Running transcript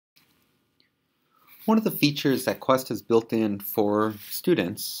One of the features that Quest has built in for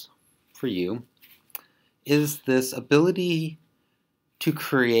students, for you, is this ability to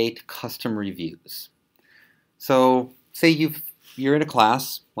create custom reviews. So say you're in a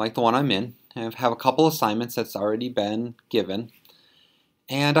class like the one I'm in, and have a couple assignments that's already been given,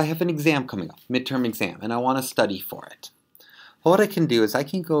 and I have an exam coming up, midterm exam, and I want to study for it. Well, what I can do is I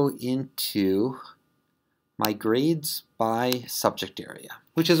can go into my grades by subject area,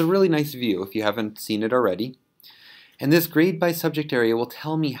 which is a really nice view if you haven't seen it already. And this grade by subject area will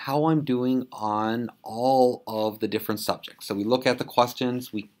tell me how I'm doing on all of the different subjects. So we look at the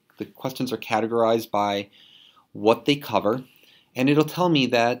questions, the questions are categorized by what they cover, and it'll tell me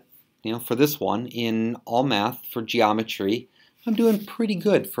that, for this one, in all math for geometry, I'm doing pretty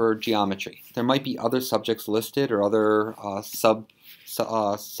good for geometry. There might be other subjects listed or other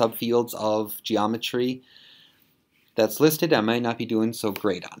subfields of geometry that's listed. I might not be doing so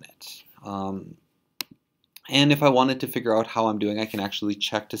great on it. And if I wanted to figure out how I'm doing, I can actually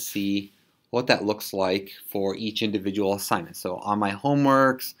check to see what that looks like for each individual assignment. So on my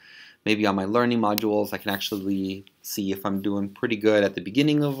homeworks, maybe on my learning modules, I can actually see if I'm doing pretty good at the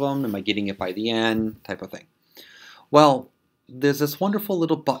beginning of them, am I getting it by the end, type of thing. Well, there's this wonderful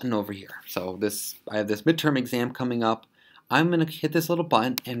little button over here. So I have this midterm exam coming up. I'm going to hit this little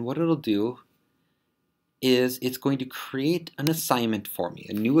button, and what it'll do is it's going to create an assignment for me,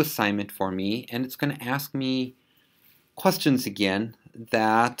 a new assignment for me, and it's going to ask me questions again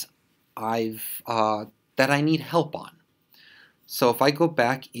that I need help on. So if I go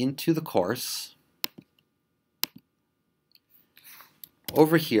back into the course,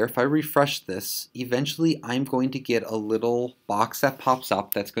 over here, if I refresh this, eventually I'm going to get a little box that pops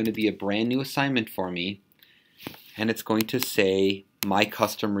up that's going to be a brand new assignment for me, and it's going to say My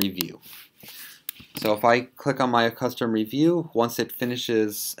Custom Review. So if I click on My Custom Review, once it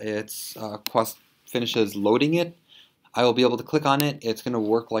finishes finishes loading it, I will be able to click on it. It's going to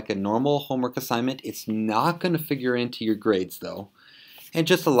work like a normal homework assignment. It's not going to figure into your grades though. It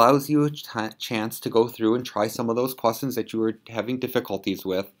just allows you a chance to go through and try some of those questions that you were having difficulties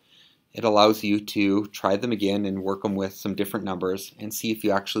with. It allows you to try them again and work them with some different numbers and see if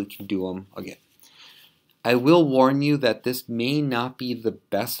you actually can do them again. I will warn you that this may not be the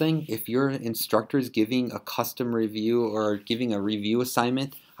best thing. If your instructor is giving a custom review or giving a review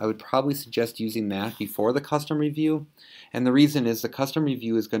assignment, I would probably suggest using that before the custom review. And the reason is the custom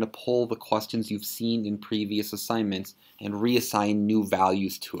review is going to pull the questions you've seen in previous assignments and reassign new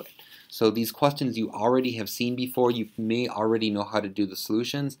values to it. So these questions you already have seen before, you may already know how to do the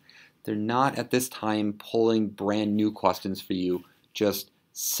solutions. They're not at this time pulling brand new questions for you, just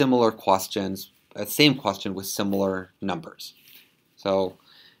similar questions, same question with similar numbers. So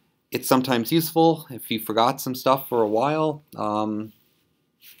it's sometimes useful if you forgot some stuff for a while,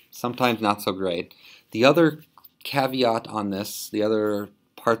 sometimes not so great. The other caveat on this, the other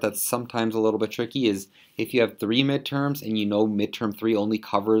part that's sometimes a little bit tricky, is if you have 3 midterms and you know midterm 3 only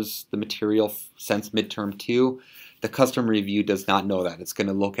covers the material since midterm 2, the custom review does not know that. It's going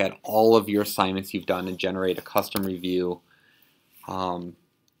to look at all of your assignments you've done and generate a custom review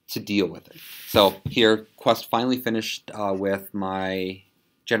to deal with it. So here, Quest finally finished with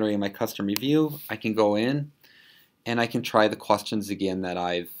generating my custom review. I can go in and I can try the questions again that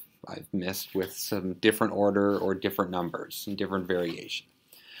I've missed with some different order or different numbers and different variation.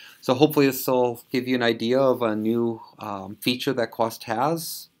 So hopefully this will give you an idea of a new feature that Quest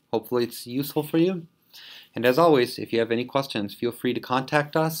has. Hopefully it's useful for you. And as always, if you have any questions, feel free to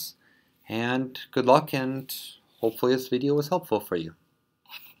contact us. And good luck, and hopefully this video was helpful for you.